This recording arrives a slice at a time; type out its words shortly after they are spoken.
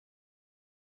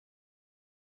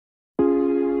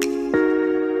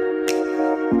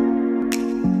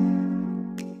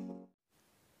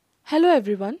Hello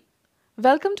everyone,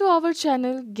 welcome to our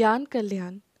channel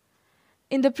GYANKALYAN.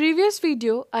 In the previous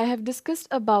video, I have discussed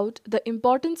about the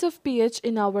importance of pH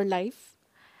in our life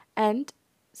and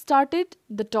started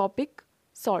the topic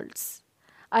salts.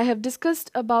 I have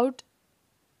discussed about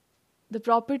the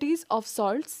properties of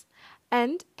salts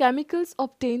and chemicals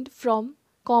obtained from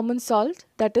common salt,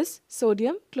 that is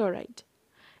sodium chloride.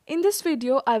 In this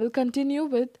video, I will continue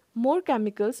with more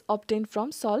chemicals obtained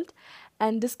from salt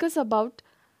and discuss about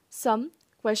some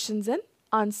questions and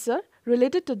answer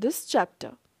related to this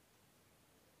chapter.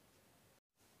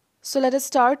 So let us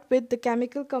start with the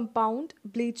chemical compound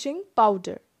bleaching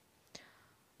powder.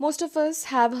 Most of us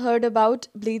have heard about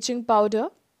bleaching powder.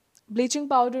 Bleaching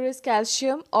powder is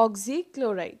calcium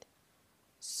oxychloride.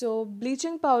 So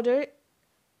bleaching powder,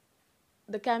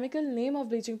 the chemical name of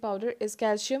bleaching powder is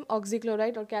calcium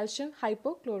oxychloride or calcium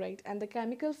hypochlorite, and the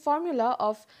chemical formula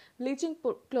of bleaching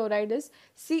chloride is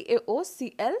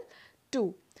CaOCl2.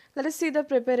 Let us see the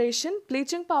preparation.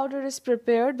 Bleaching powder is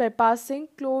prepared by passing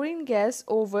chlorine gas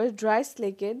over dry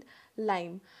slaked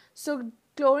lime. So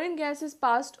chlorine gas is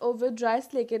passed over dry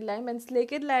slaked lime, and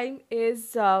slaked lime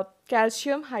is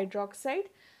calcium hydroxide.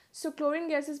 So chlorine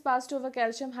gas is passed over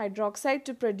calcium hydroxide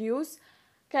to produce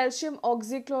calcium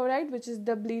oxychloride, which is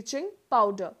the bleaching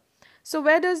powder. So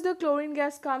where does the chlorine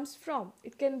gas comes from?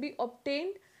 It can be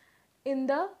obtained in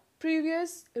the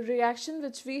previous reaction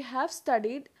which we have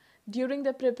studied during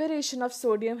the preparation of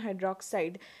sodium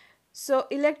hydroxide. So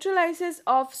electrolysis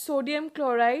of sodium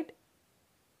chloride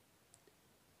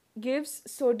gives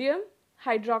sodium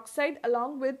hydroxide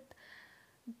along with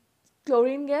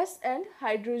chlorine gas and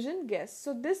hydrogen gas.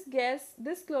 So this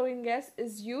chlorine gas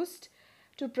is used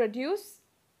to produce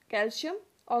calcium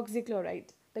oxychloride.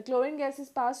 The chlorine gas is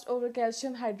passed over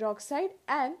calcium hydroxide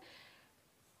and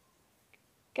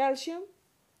calcium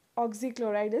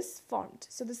oxychloride is formed.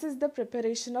 So this is the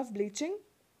preparation of bleaching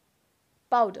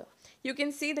powder. You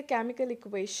can see the chemical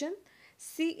equation.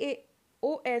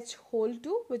 CaOH whole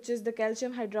 2, which is the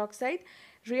calcium hydroxide,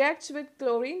 reacts with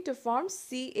chlorine to form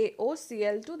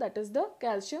CaOCl2, that is the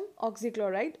calcium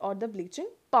oxychloride or the bleaching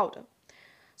powder.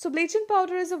 So bleaching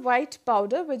powder is a white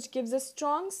powder which gives a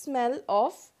strong smell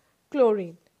of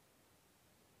chlorine.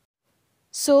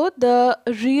 So the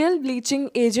real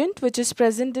bleaching agent which is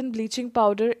present in bleaching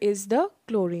powder is the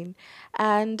chlorine,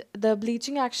 and the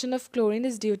bleaching action of chlorine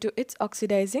is due to its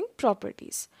oxidizing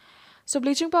properties. So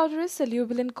bleaching powder is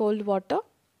soluble in cold water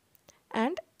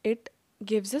and it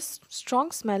gives a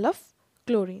strong smell of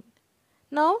chlorine.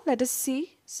 Now let us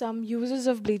see some uses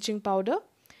of bleaching powder.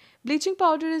 Bleaching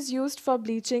powder is used for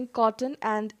bleaching cotton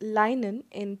and linen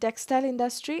in textile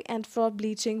industry and for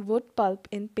bleaching wood pulp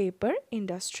in paper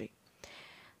industry.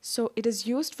 So it is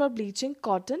used for bleaching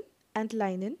cotton and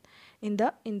linen in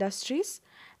the industries,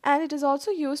 and it is also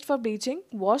used for bleaching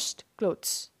washed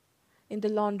clothes in the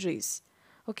laundries.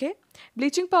 Okay.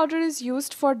 Bleaching powder is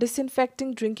used for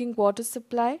disinfecting drinking water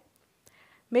supply,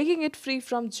 making it free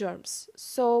from germs.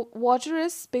 So water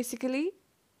is basically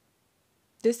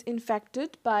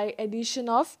disinfected by addition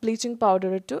of bleaching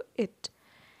powder to it.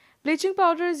 Bleaching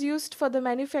powder is used for the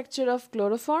manufacture of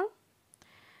chloroform.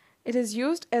 It is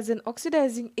used as an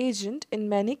oxidizing agent in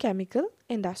many chemical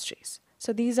industries.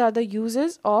 So these are the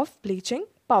uses of bleaching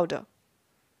powder.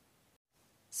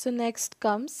 So next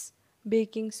comes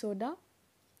baking soda.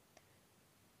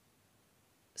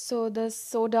 So the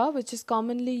soda which is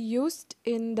commonly used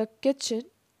in the kitchen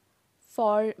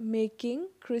for making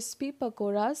crispy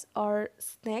pakoras or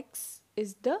snacks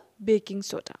is the baking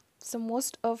soda. So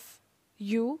most of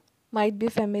you might be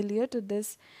familiar to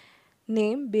this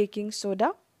name, baking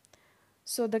soda.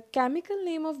 So the chemical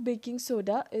name of baking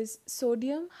soda is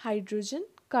sodium hydrogen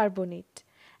carbonate,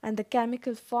 and the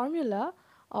chemical formula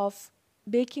of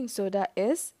baking soda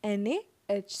is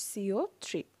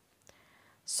NaHCO3.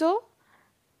 So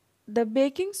the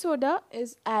baking soda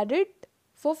is added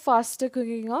for faster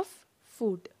cooking of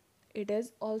food. It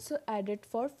is also added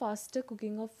for faster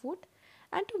cooking of food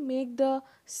and to make the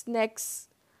snacks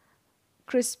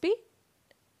crispy.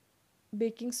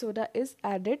 Baking soda is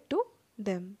added to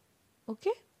them.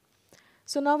 Okay.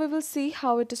 So now we will see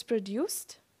how it is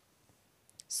produced.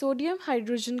 Sodium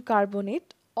hydrogen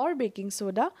carbonate or baking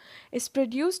soda is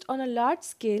produced on a large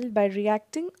scale by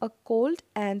reacting a cold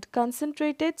and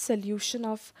concentrated solution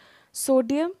of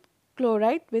sodium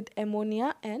chloride with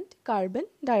ammonia and carbon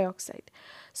dioxide.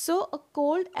 So a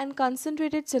cold and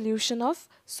concentrated solution of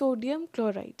sodium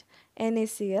chloride,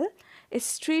 NaCl,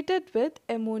 is treated with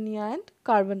ammonia and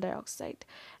carbon dioxide,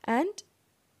 and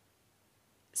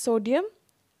sodium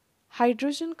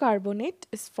hydrogen carbonate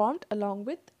is formed along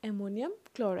with ammonium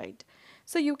chloride.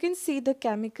 So you can see the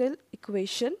chemical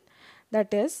equation.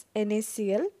 that is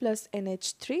NaCl plus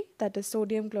NH3, that is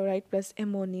sodium chloride plus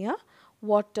ammonia,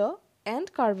 water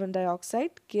and carbon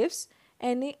dioxide gives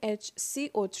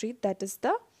NaHCO3, that is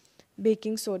the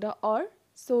baking soda or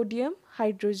sodium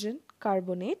hydrogen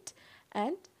carbonate,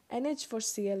 and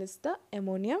NH4Cl is the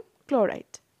ammonium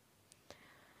chloride.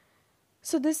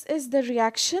 So this is the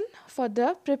reaction for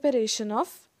the preparation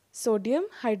of sodium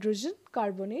hydrogen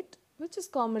carbonate, which is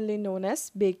commonly known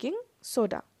as baking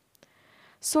soda.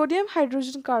 Sodium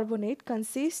hydrogen carbonate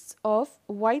consists of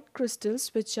white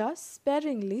crystals which are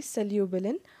sparingly soluble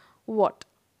in water.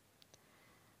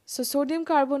 So sodium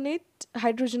carbonate,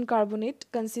 hydrogen carbonate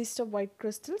consists of white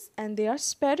crystals and they are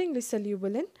sparingly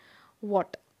soluble in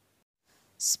water.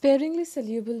 Sparingly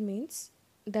soluble means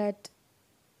that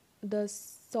the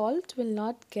salt will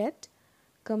not get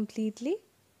completely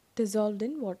dissolved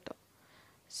in water.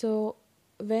 So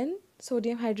when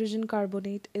sodium hydrogen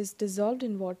carbonate is dissolved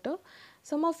in water,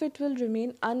 some of it will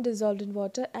remain undissolved in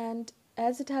water, and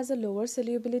as it has a lower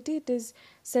solubility, it is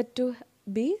said to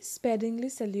be sparingly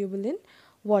soluble in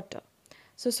water.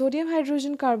 So sodium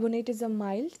hydrogen carbonate is a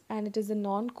mild and it is a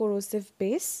non-corrosive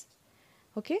base.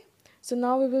 Okay, so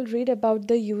now we will read about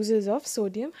the uses of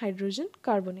sodium hydrogen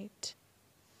carbonate.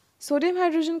 Sodium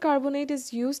hydrogen carbonate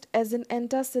is used as an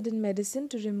antacid in medicine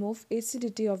to remove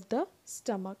acidity of the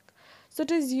stomach. So it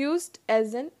is used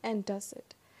as an antacid.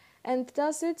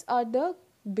 Antacids are the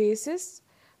bases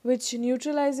which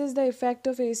neutralizes the effect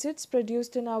of acids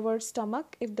produced in our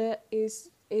stomach. If the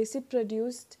acid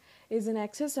produced is in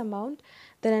excess amount,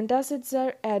 then antacids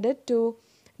are added to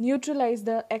neutralize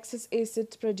the excess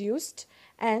acid produced,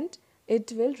 and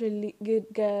it will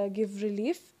give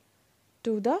relief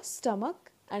to the stomach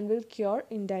and will cure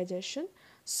indigestion.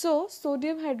 So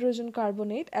sodium hydrogen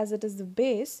carbonate, as it is the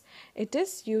base, it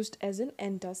is used as an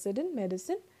antacid in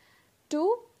medicine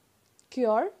to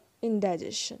cure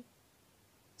indigestion,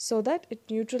 so that it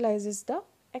neutralizes the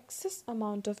excess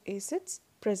amount of acids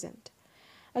present.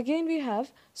 Again we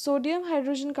have sodium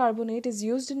hydrogen carbonate is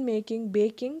used in making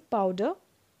baking powder.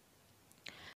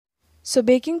 So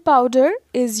baking powder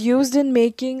is used in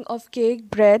making of cake,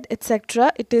 bread,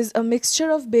 etc. It is a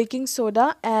mixture of baking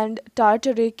soda and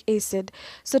tartaric acid.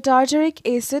 So tartaric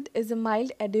acid is a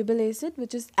mild edible acid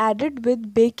which is added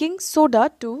with baking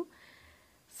soda to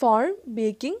form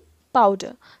baking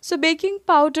powder. So baking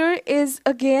powder is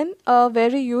again a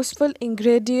very useful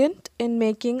ingredient in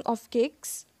making of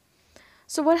cakes.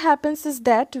 So what happens is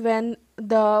that when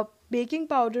the baking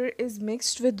powder is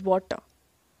mixed with water,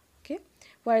 okay,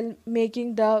 while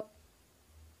making the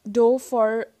dough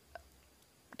for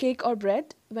cake or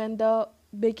bread, when the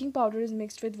baking powder is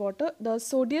mixed with water, the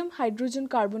sodium hydrogen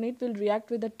carbonate will react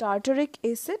with the tartaric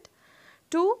acid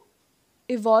to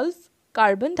evolve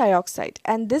carbon dioxide,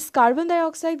 and this carbon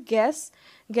dioxide gas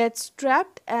gets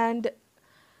trapped and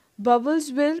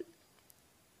bubbles will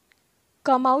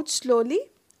come out slowly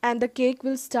and the cake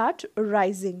will start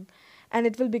rising and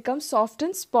it will become soft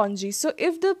and spongy. So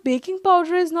if the baking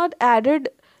powder is not added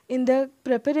in the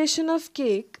preparation of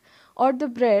cake or the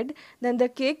bread, then the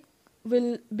cake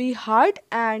will be hard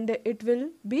and it will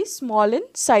be small in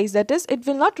size, that is, it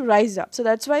will not rise up. So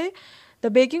that's why the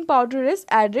baking powder is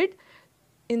added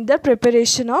in the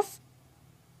preparation of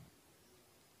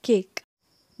cake.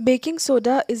 Baking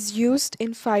soda is used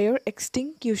in fire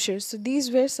extinguishers. So these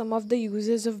were some of the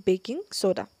uses of baking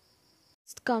soda.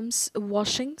 Next comes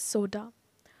washing soda.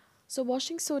 So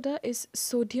washing soda is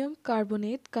sodium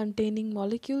carbonate containing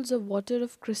molecules of water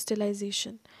of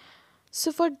crystallization.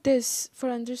 So for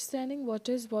understanding what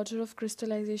is water of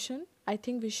crystallization, I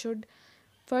think we should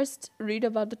first read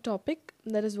about the topic,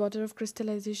 that is water of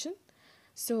crystallization.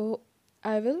 So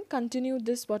I will continue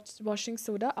this washing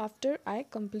soda after I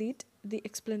complete the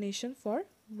explanation for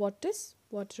what is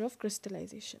water of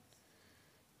crystallization.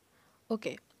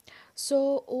 Okay,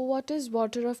 so what is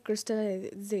water of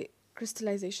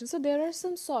crystallization? So there are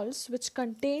some salts which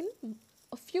contain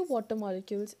a few water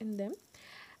molecules in them,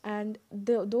 and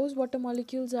those water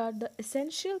molecules are the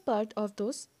essential part of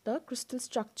the crystal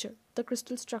structure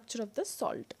of the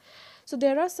salt. So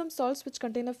there are some salts which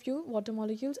contain a few water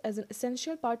molecules as an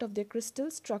essential part of their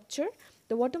crystal structure.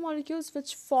 The water molecules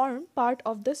which form part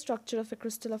of the structure of a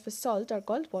crystal of a salt are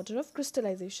called water of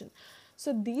crystallization.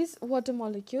 So these water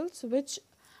molecules which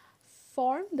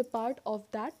form the part of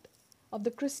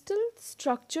the crystal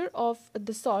structure of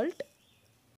the salt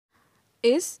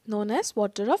is known as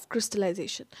water of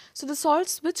crystallization. So the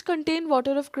salts which contain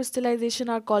water of crystallization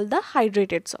are called the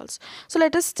hydrated salts. So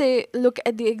let us look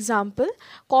at the example.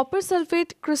 Copper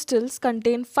sulfate crystals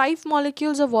contain 5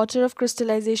 molecules of water of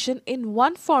crystallization in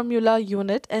one formula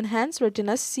unit and hence written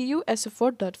as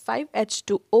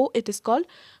CuSO4.5H2O. It is called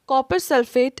copper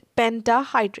sulfate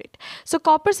pentahydrate. So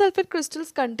copper sulfate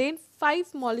crystals contain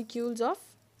 5 molecules of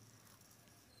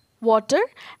water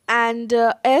and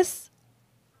as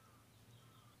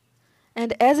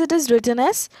it is written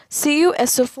as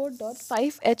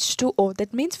CuSO4.5H2O,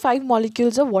 that means 5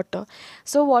 molecules of water.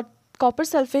 So what copper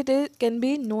sulfate can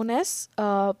be known as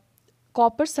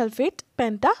copper sulfate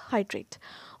pentahydrate.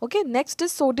 Okay, next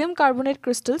is sodium carbonate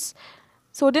crystals.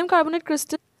 Sodium carbonate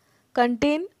crystals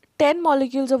contain 10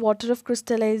 molecules of water of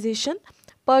crystallization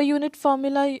per unit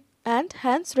formula and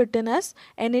hence written as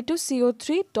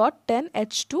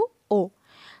Na2CO3.10H2O.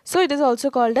 So it is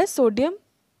also called as sodium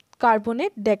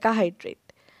carbonate decahydrate.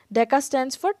 Deca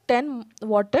stands for 10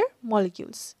 water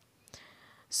molecules.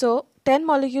 So 10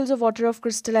 molecules of water of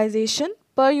crystallization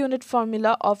per unit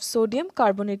formula of sodium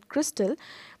carbonate crystal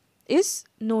is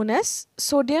known as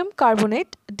sodium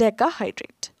carbonate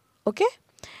decahydrate. Okay.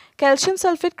 Calcium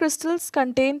sulfate crystals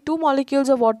contain 2 molecules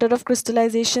of water of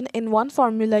crystallization in one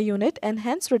formula unit and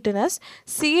hence written as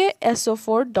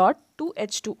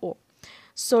CaSO4.2H2O.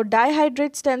 So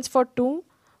dihydrate stands for 2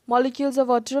 molecules of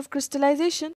water of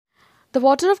crystallization. The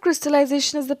water of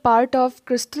crystallization is the part of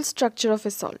crystal structure of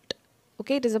a salt.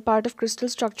 Okay, it is a part of crystal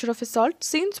structure of a salt.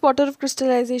 Since water of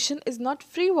crystallization is not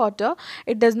free water,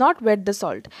 it does not wet the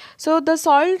salt. So the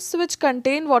salts which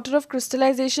contain water of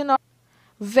crystallization are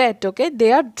wet, okay,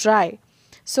 they are dry.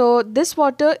 So this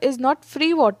water is not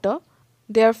free water.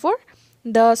 Therefore,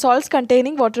 the salts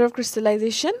containing water of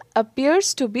crystallization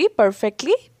appears to be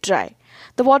perfectly dry.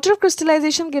 The water of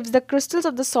crystallization gives the crystals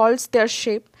of the salts their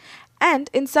shape and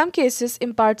in some cases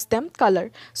imparts them color.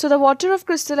 So the water of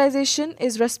crystallization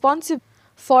is responsible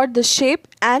for the shape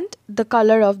and the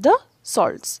color of the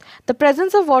salts. The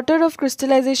presence of water of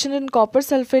crystallization in copper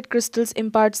sulfate crystals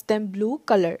imparts them blue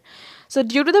color. So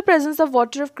due to the presence of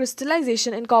water of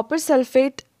crystallization in copper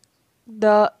sulfate,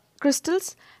 the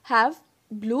crystals have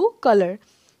blue color.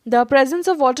 The presence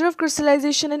of water of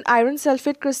crystallization in iron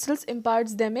sulfate crystals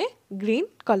imparts them a green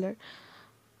color.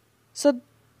 So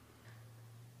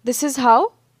this is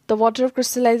how the water of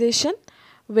crystallization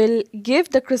will give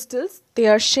the crystals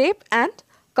their shape and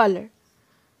color.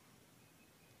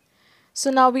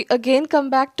 So now we again come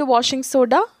back to washing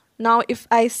soda. Now if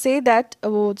I say that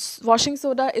washing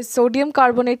soda is sodium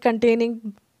carbonate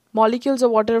containing molecules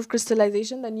of water of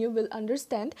crystallization, then you will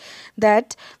understand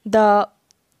that the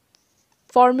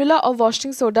formula of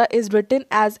washing soda is written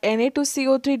as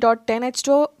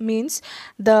Na2CO3.10H2O, means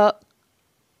the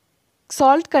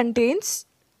salt contains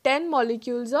 10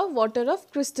 molecules of water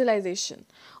of crystallization.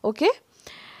 Okay.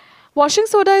 Washing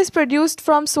soda is produced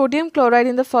from sodium chloride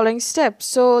in the following steps.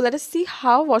 So let us see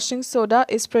how washing soda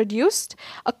is produced.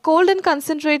 A cold and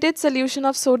concentrated solution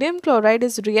of sodium chloride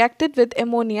is reacted with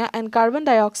ammonia and carbon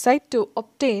dioxide to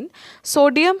obtain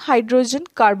sodium hydrogen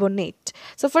carbonate.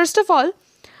 So first of all,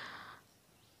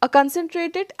 a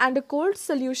concentrated and a cold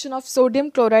solution of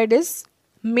sodium chloride is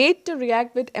made to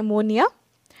react with ammonia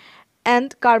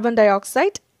and carbon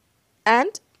dioxide,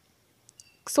 and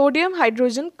sodium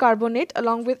hydrogen carbonate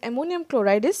along with ammonium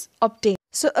chloride is obtained.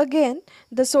 So again,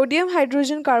 the sodium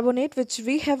hydrogen carbonate which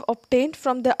we have obtained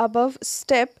from the above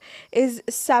step is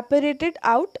separated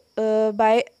out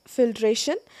by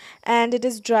filtration and it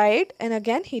is dried and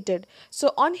again heated.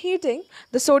 So on heating,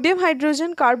 the sodium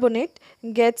hydrogen carbonate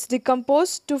gets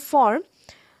decomposed to form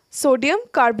sodium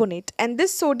carbonate, and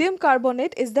this sodium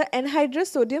carbonate is the anhydrous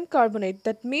sodium carbonate.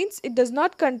 That means it does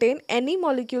not contain any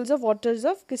molecules of waters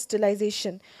of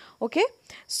crystallization. Okay,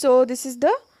 so this is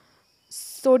the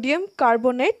sodium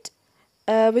carbonate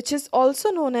which is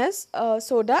also known as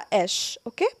soda ash.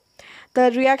 Okay,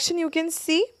 the reaction you can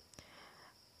see.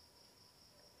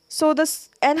 So the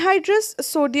anhydrous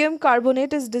sodium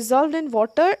carbonate is dissolved in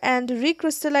water and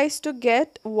recrystallized to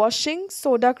get washing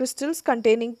soda crystals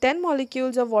containing 10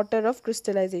 molecules of water of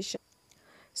crystallization.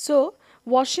 So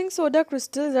washing soda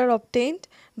crystals are obtained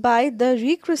by the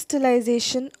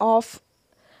recrystallization of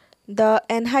the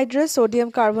anhydrous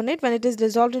sodium carbonate. When it is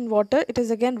dissolved in water, it is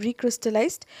again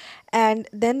recrystallized and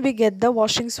then we get the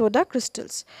washing soda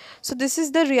crystals. So this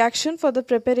is the reaction for the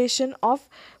preparation of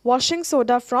washing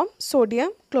soda from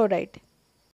sodium chloride.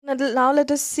 Now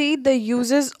let us see the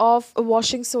uses of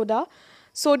washing soda.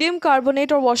 Sodium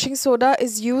carbonate or washing soda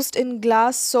is used in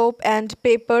glass, soap and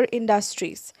paper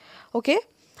industries. Okay,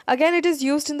 again it is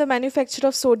used in the manufacture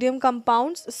of sodium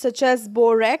compounds such as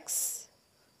borax,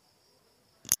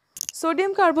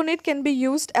 Sodium carbonate can be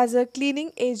used as a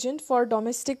cleaning agent for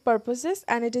domestic purposes,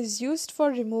 and it is used for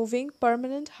removing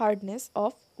permanent hardness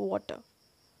of water.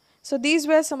 So these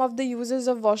were some of the uses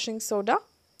of washing soda.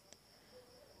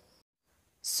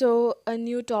 So a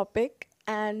new topic,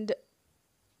 and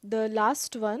the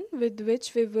last one with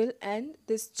which we will end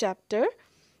this chapter,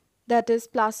 that is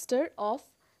plaster of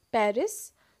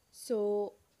Paris.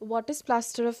 So what is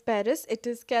plaster of Paris? It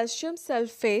is calcium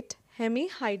sulfate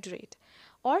hemihydrate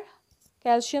or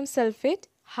calcium sulfate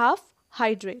half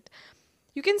hydrate.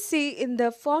 You can see in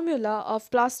the formula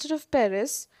of plaster of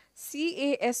Paris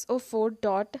CaSO4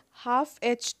 dot half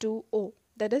H2O,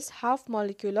 that is half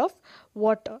molecule of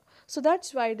water. So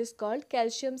that's why it is called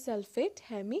calcium sulfate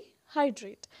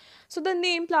hemihydrate. So the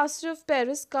name plaster of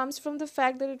Paris comes from the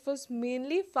fact that it was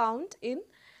mainly found in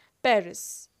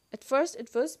Paris. At first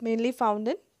it was mainly found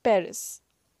in Paris.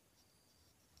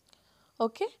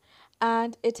 Okay,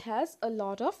 and it has a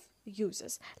lot of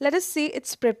uses. Let us see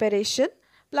its preparation.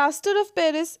 Plaster of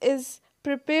Paris is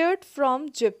prepared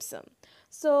from gypsum.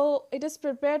 So it is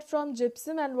prepared from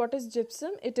gypsum, and what is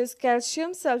gypsum? It is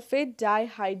calcium sulfate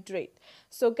dihydrate.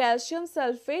 So calcium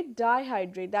sulfate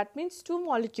dihydrate, that means 2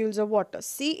 molecules of water,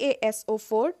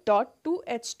 CaSO4 dot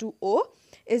 2H2O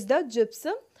is the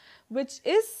gypsum which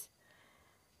is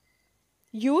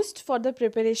used for the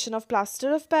preparation of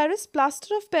plaster of Paris.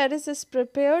 Plaster of Paris is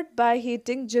prepared by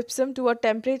heating gypsum to a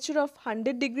temperature of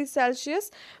 100 degrees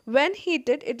Celsius. When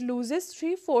heated, it loses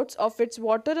 3/4 of its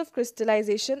water of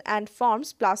crystallization and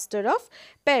forms plaster of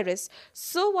Paris.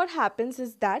 So what happens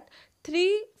is that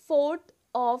 3/4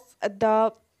 of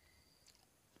the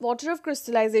water of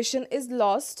crystallization is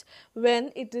lost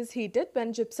when it is heated,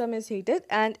 when gypsum is heated,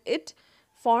 and it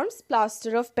forms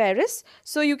plaster of Paris.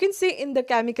 So you can see in the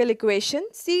chemical equation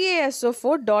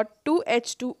CaSO4 dot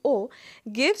 2H2O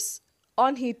gives,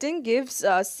 on heating, gives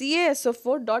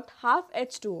CaSO4 dot half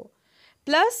H2O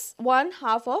plus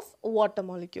 1/2 of water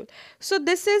molecule. So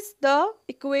this is the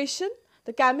equation,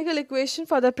 the chemical equation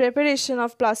for the preparation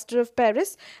of plaster of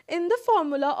Paris. In the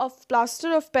formula of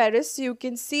plaster of Paris, you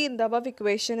can see in the above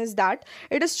equation is that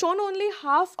it is shown only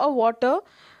half a water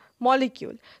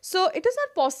molecule. So it is not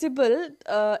possible,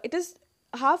 it is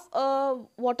half a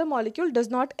water molecule does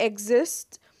not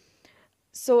exist.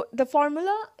 So the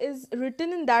formula is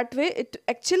written in that way. It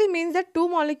actually means that 2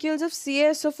 molecules of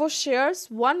CaSO4 shares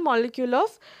 1 molecule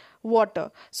of water,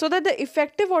 so that the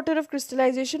effective water of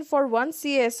crystallization for 1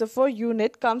 CaSO4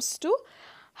 unit comes to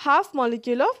half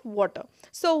molecule of water.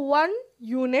 So 1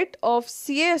 unit of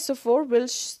CaSO4 will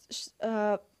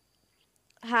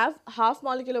have half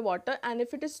molecule of water, and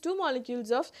if it is 2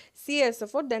 molecules of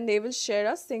CaSO4, then they will share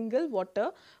a single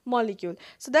water molecule.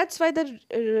 So that's why the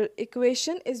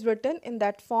equation is written in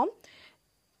that form.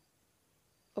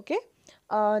 Okay,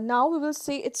 now we will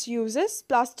see its uses.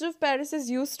 Plaster of Paris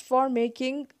is used for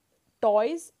making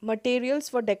toys, materials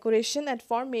for decoration, and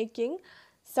for making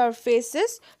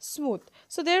surfaces smooth.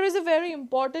 So there is a very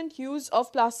important use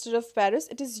of plaster of Paris.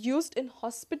 It is used in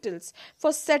hospitals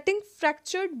for setting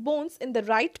fractured bones in the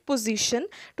right position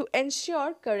to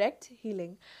ensure correct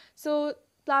healing. So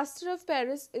plaster of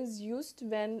Paris is used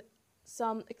when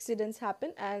some accidents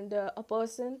happen and a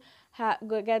person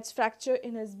gets fracture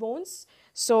in his bones.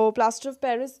 So plaster of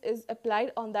Paris is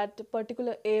applied on that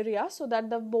particular area so that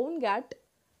the bone get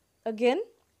again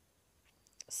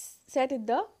set in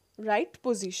the right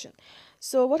position.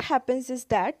 So what happens is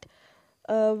that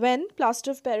when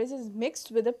plaster of Paris is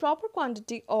mixed with a proper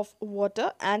quantity of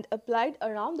water and applied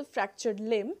around the fractured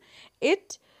limb,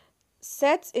 it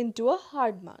sets into a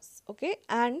hard mass, okay,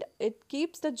 and it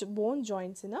keeps the bone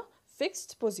joints in a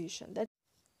fixed position.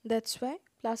 That's why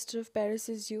plaster of Paris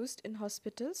is used in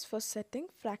hospitals for setting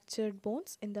fractured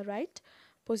bones in the right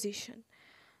position.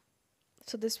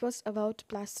 So this was about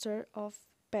plaster of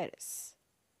Paris.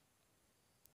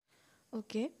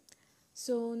 Okay,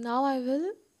 so now I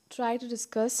will try to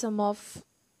discuss some of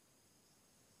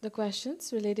the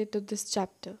questions related to this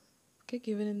chapter, okay,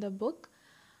 given in the book.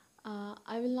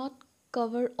 I will not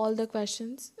cover all the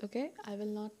questions, okay. I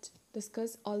will not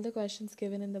discuss all the questions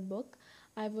given in the book.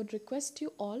 I would request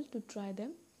you all to try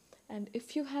them, and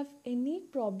if you have any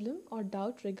problem or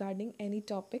doubt regarding any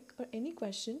topic or any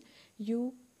question,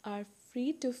 you are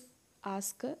free to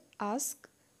ask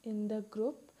in the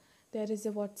group. There is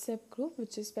a WhatsApp group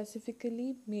which is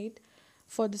specifically made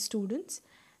for the students,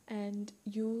 and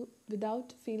you,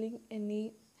 without feeling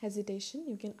any hesitation,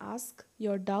 you can ask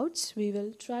your doubts. We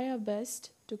will try our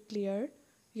best to clear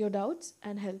your doubts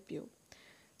and help you.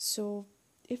 So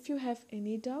if you have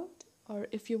any doubt or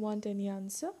if you want any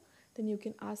answer, then you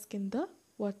can ask in the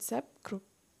WhatsApp group.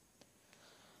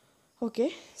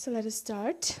 Okay, so let us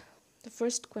start. The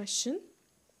first question: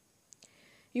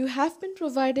 you have been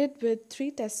provided with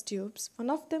 3 test tubes. One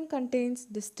of them contains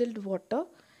distilled water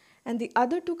and the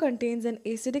other 2 contains an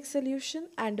acidic solution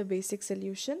and a basic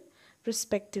solution,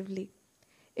 respectively.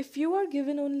 If you are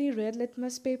given only red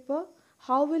litmus paper,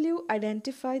 how will you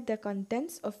identify the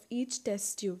contents of each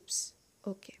test tubes?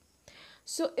 Okay.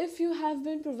 So if you have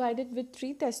been provided with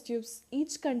 3 test tubes,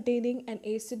 each containing an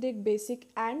acidic, basic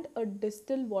and a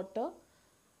distilled water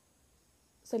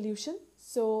solution.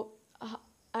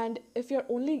 And if you're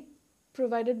only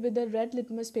provided with a red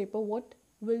litmus paper, what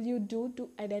will you do to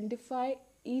identify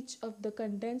each of the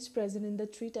contents present in the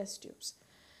 3 test tubes?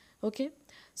 Okay,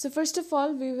 so first of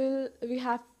all, we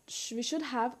should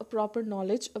have a proper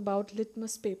knowledge about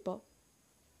litmus paper,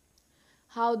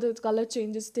 how the color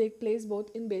changes take place both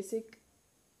in basic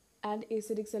and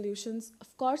acidic solutions,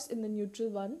 of course in the neutral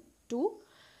one too.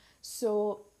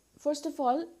 So first of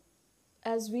all,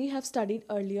 as we have studied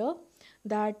earlier,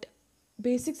 that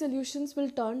basic solutions will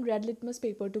turn red litmus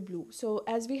paper to blue. So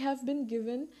as we have been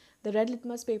given the red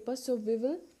litmus paper, so we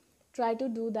will try to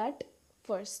do that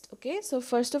first. Okay, so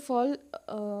first of all,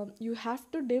 you have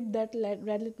to dip that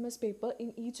red litmus paper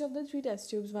in each of the 3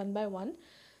 test tubes one by one,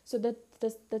 so that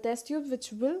the test tube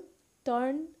which will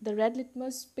turn the red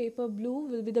litmus paper blue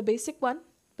will be the basic one,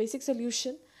 basic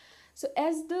solution. So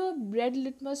as the red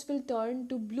litmus will turn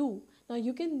to blue, now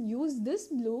you can use this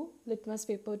blue litmus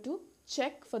paper to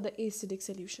check for the acidic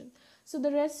solution. So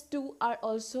the rest two are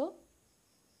also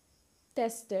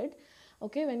tested.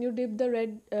 Okay, when you dip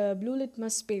the blue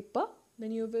litmus paper,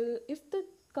 then you will, if the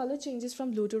color changes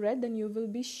from blue to red, then you will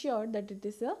be sure that it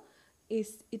is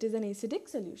an acidic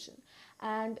solution.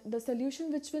 And the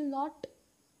solution which will not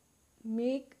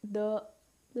make the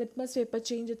litmus paper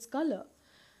change its color,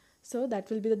 so that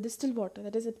will be the distilled water,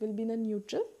 that is, it will be in a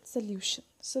neutral solution.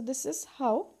 So this is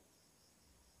how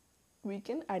we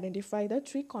can identify the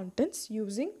 3 contents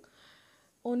using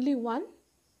only one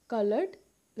colored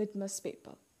litmus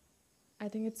paper. I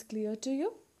think it's clear to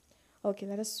you. Okay,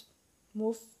 let us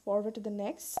move forward to the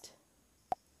next.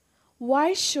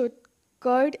 Why should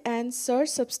curd and sear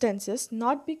substances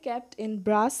not be kept in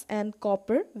brass and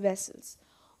copper vessels?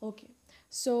 Okay,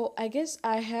 so I guess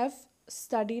I have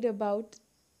said about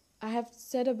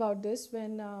this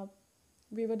when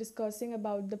we were discussing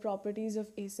about the properties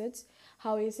of acids,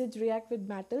 how acids react with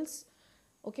metals.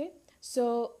 Okay,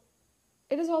 so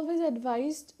it is always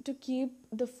advised to keep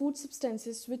the food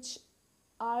substances which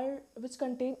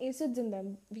contain acids in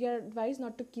them. We are advised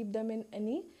not to keep them in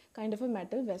any kind of a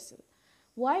metal vessel.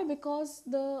 Why? Because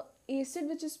the acid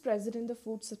which is present in the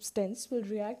food substance will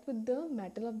react with the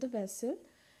metal of the vessel,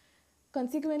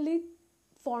 consequently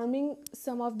forming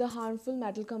some of the harmful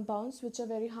metal compounds which are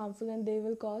very harmful, and they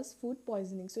will cause food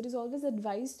poisoning. So it is always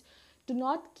advised to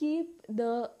not keep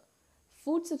the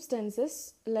food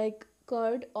substances like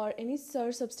curd or any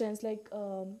sear substance like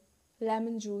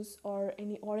lemon juice or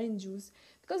any orange juice,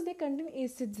 because they contain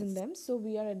acids in them. So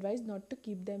we are advised not to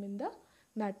keep them in the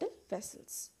metal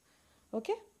vessels.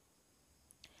 Okay.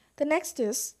 The next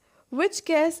is, which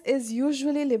gas is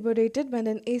usually liberated when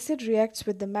an acid reacts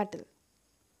with the metal?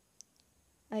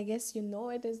 I guess you know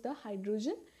it is the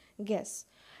hydrogen gas.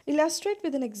 Illustrate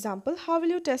with an example. How will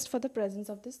you test for the presence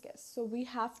of this gas? So we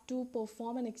have to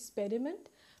perform an experiment.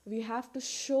 We have to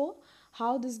show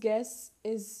how this gas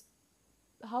is,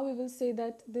 how we will say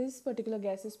that this particular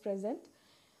gas is present,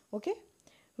 okay,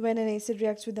 when an acid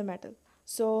reacts with the metal.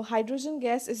 So hydrogen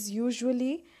gas is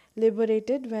usually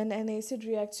liberated when an acid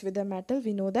reacts with a metal,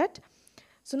 we know that.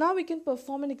 So now we can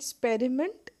perform an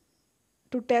experiment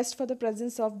to test for the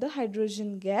presence of the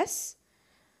hydrogen gas.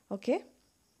 Okay,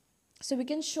 so we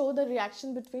can show the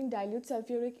reaction between dilute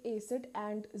sulfuric acid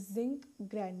and zinc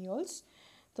granules.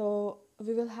 So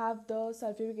we will have the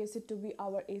sulfuric acid to be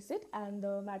our acid and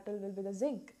the metal will be the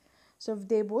zinc. So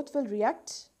they both will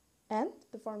react and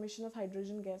the formation of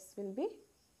hydrogen gas will be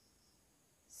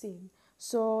seen.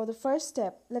 So the first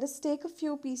step, let us take a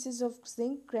few pieces of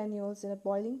zinc granules in a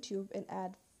boiling tube and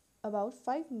add about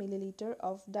 5 milliliter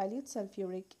of dilute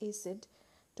sulfuric acid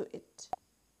to it.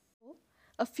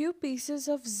 A few pieces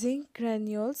of zinc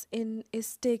granules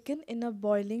is taken in a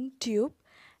boiling tube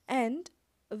and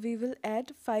we will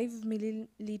add 5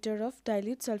 milliliter of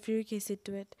dilute sulfuric acid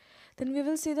to it. Then we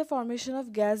will see the formation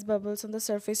of gas bubbles on the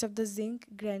surface of the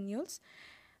zinc granules.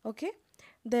 Okay.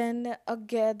 Then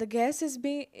the gas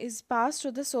is passed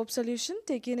through the soap solution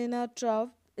taken in a trough.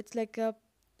 It's like a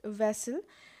vessel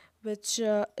which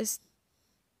is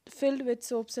filled with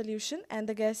soap solution, and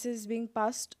the gas is being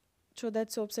passed through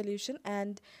that soap solution,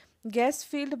 and gas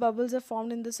filled bubbles are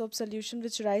formed in the soap solution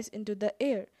which rise into the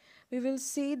air. We will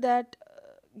see that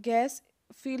gas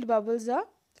filled bubbles are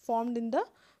formed in the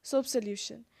soap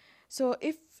solution. So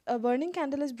if a burning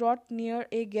candle is brought near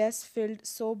a gas filled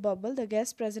soap bubble, the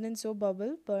gas present in soap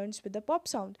bubble burns with a pop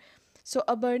sound. So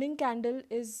a burning candle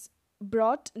is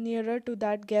brought nearer to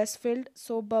that gas filled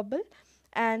soap bubble,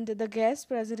 and the gas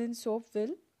present in soap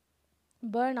will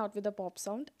burn out with a pop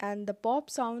sound, and the pop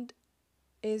sound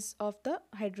is of the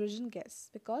hydrogen gas,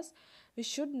 because we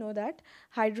should know that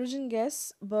hydrogen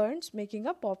gas burns making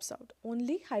a pop sound.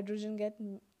 Only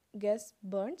gas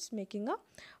burns making a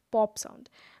pop sound.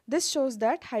 This shows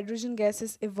that hydrogen gas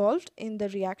is evolved in the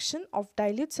reaction of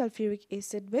dilute sulfuric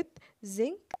acid with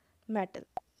zinc metal.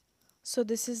 So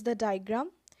this is the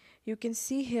diagram. You can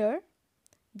see here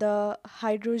the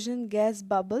hydrogen gas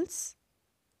bubbles.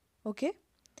 Okay,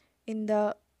 in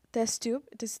the test tube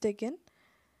it is taken.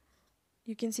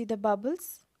 You can see the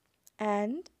bubbles,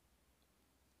 and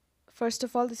first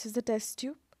of all, this is the test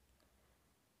tube.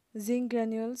 Zinc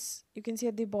granules you can see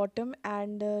at the bottom,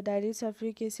 and dilute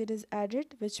sulfuric acid is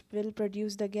added, which will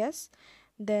produce the gas.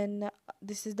 Then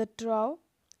this is the trough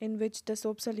in which the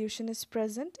soap solution is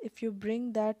present. If you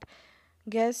bring that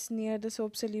gas near the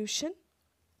soap solution,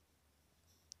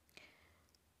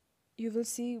 you will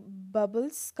see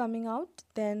bubbles coming out.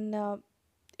 Then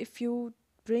if you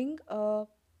bring a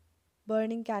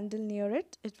burning candle near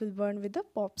it, it will burn with a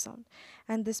pop sound,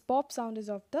 and this pop sound is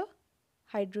of the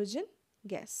hydrogen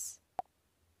gas.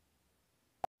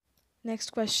 Next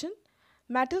question.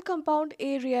 Metal compound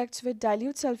A reacts with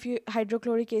dilute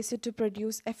hydrochloric acid to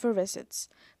produce effervescence.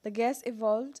 The gas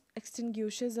evolved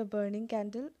extinguishes a burning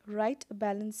candle. Write a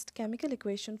balanced chemical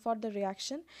equation for the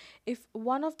reaction if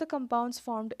one of the compounds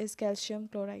formed is calcium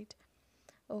chloride.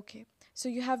 Okay, so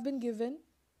you have been given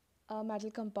a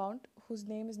metal compound whose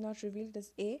name is not revealed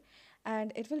as A,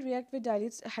 and it will react with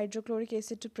dilute hydrochloric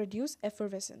acid to produce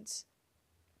effervescence.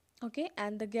 Okay,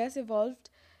 and the gas evolved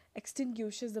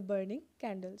extinguishes the burning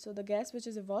candle. So the gas which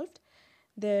is evolved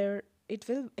there, it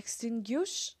will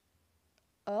extinguish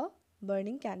a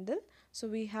burning candle. So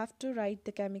we have to write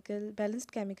the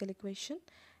balanced chemical equation,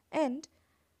 and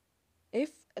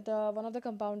if the one of the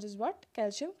compounds is what?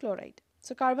 Calcium chloride.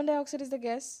 So carbon dioxide is the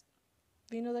gas.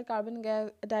 We know that carbon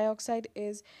dioxide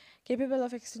is capable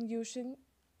of extinguishing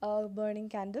a burning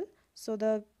candle. So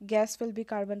the gas will be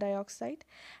carbon dioxide.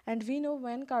 And we know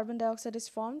when carbon dioxide is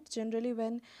formed, generally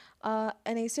when an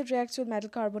acid reacts with metal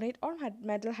carbonate or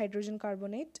metal hydrogen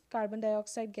carbonate, carbon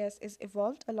dioxide gas is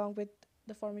evolved along with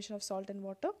the formation of salt and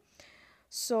water.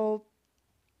 So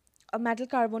a metal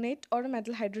carbonate or a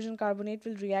metal hydrogen carbonate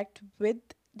will react with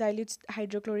dilute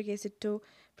hydrochloric acid to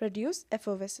produce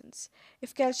effervescence.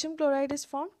 If calcium chloride is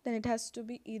formed, then it has to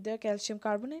be either calcium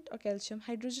carbonate or calcium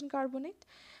hydrogen carbonate.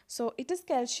 So it is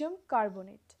calcium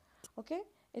carbonate. Okay,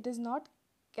 it is not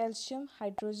calcium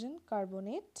hydrogen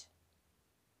carbonate.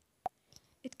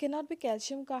 It cannot be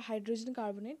calcium hydrogen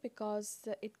carbonate because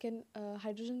calcium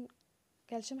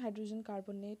hydrogen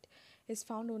carbonate is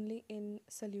found only in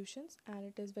solutions, and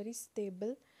it is very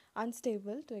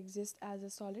unstable to exist as a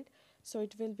solid. So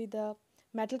it will be the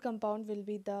metal compound will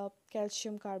be the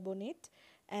calcium carbonate,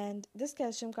 and this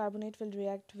calcium carbonate will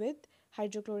react with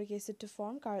hydrochloric acid to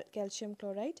form calcium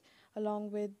chloride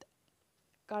along with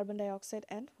carbon dioxide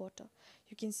and water.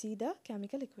 You can see the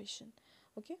chemical equation.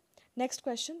 Okay, next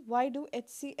question. Why do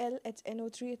HCl,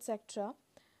 HNO3 etc.,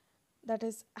 that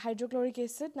is hydrochloric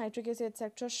acid, nitric acid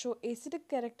etc., show acidic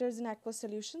characters in aqueous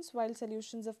solutions, while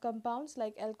solutions of compounds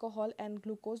like alcohol and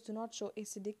glucose do not show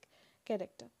acidic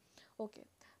character? Okay,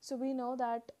 so we know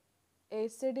that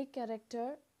acidic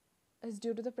character is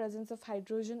due to the presence of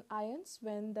hydrogen ions.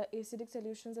 When the acidic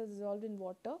solutions are dissolved in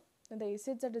water, when the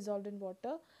acids are dissolved in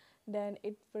water, then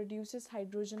it produces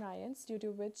hydrogen ions, due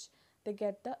to which they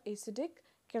get the acidic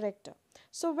character.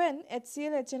 So when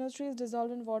HCl, HNO3 is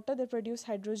dissolved in water, they produce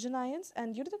hydrogen ions,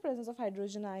 and due to the presence of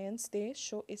hydrogen ions, they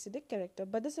show acidic character.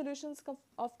 But the solutions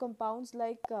of compounds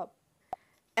like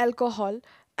alcohol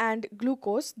and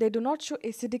glucose, they do not show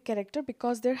acidic character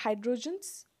because their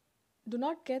hydrogens do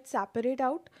not get separate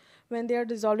out when they are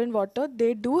dissolved in water.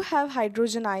 They do have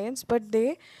hydrogen ions, but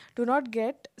they do not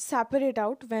get separate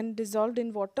out when dissolved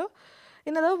in water.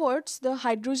 In other words, the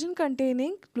hydrogen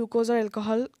containing glucose or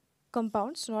alcohol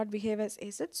compounds do not behave as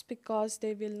acids because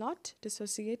they will not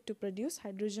dissociate to produce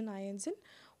hydrogen ions in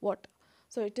water.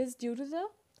 So it is due to the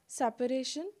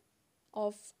separation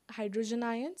of hydrogen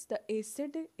ions, the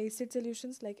acid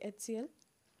solutions like HCl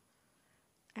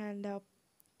and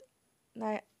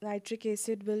nitric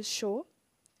acid will show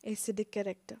acidic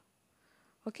character.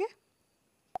 Okay,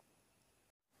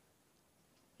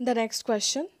 the next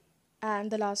question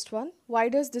and the last one. Why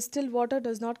does distilled water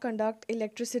does not conduct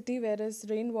electricity whereas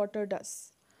rainwater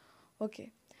does?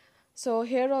 Okay, So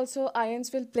here also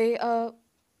ions will play a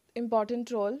important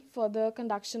role for the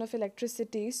conduction of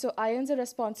electricity. So ions are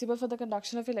responsible for the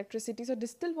conduction of electricity. So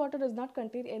distilled water does not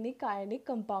contain any ionic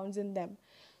compounds in them.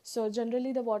 So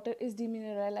generally the water is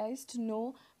demineralized.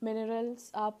 No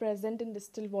minerals are present in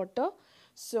distilled water.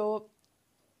 So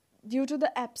due to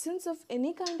the absence of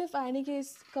any kind of ionic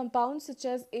compounds such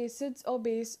as acids or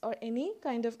base or any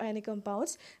kind of ionic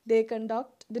compounds, they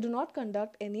do not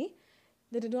conduct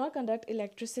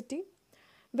electricity.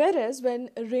 Whereas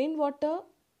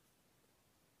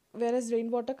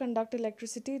rainwater conduct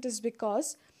electricity, it is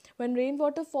because when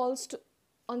rainwater falls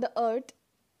on the earth,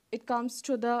 it comes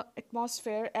to the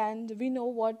atmosphere, and we know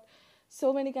what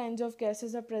so many kinds of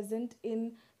gases are present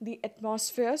in the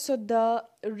atmosphere. So the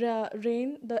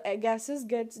gases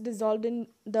gets dissolved in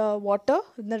the water,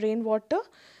 in the rainwater,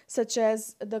 such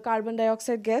as the carbon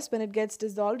dioxide gas. When it gets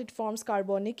dissolved, it forms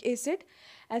carbonic acid.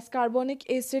 As carbonic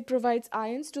acid provides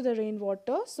ions to the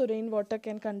rainwater, so rainwater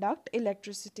can conduct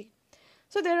electricity.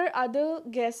 So there are other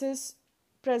gases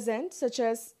present, such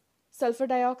as sulfur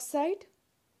dioxide.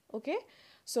 Okay,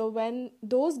 so when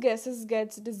those gases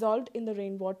gets dissolved in the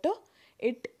rainwater,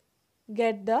 it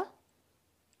get the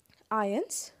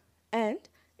ions and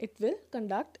it will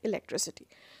conduct electricity.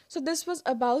 So this was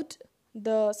about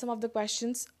some of the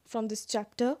questions from this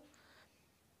chapter.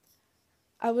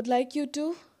 I would like you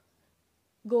to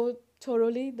go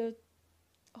thoroughly the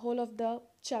whole of the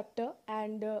chapter,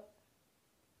 and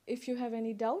if you have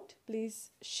any doubt,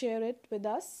 please share it with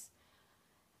us.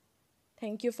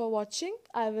 Thank you for watching.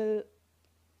 I will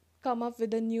come up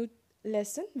with a new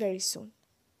lesson very soon.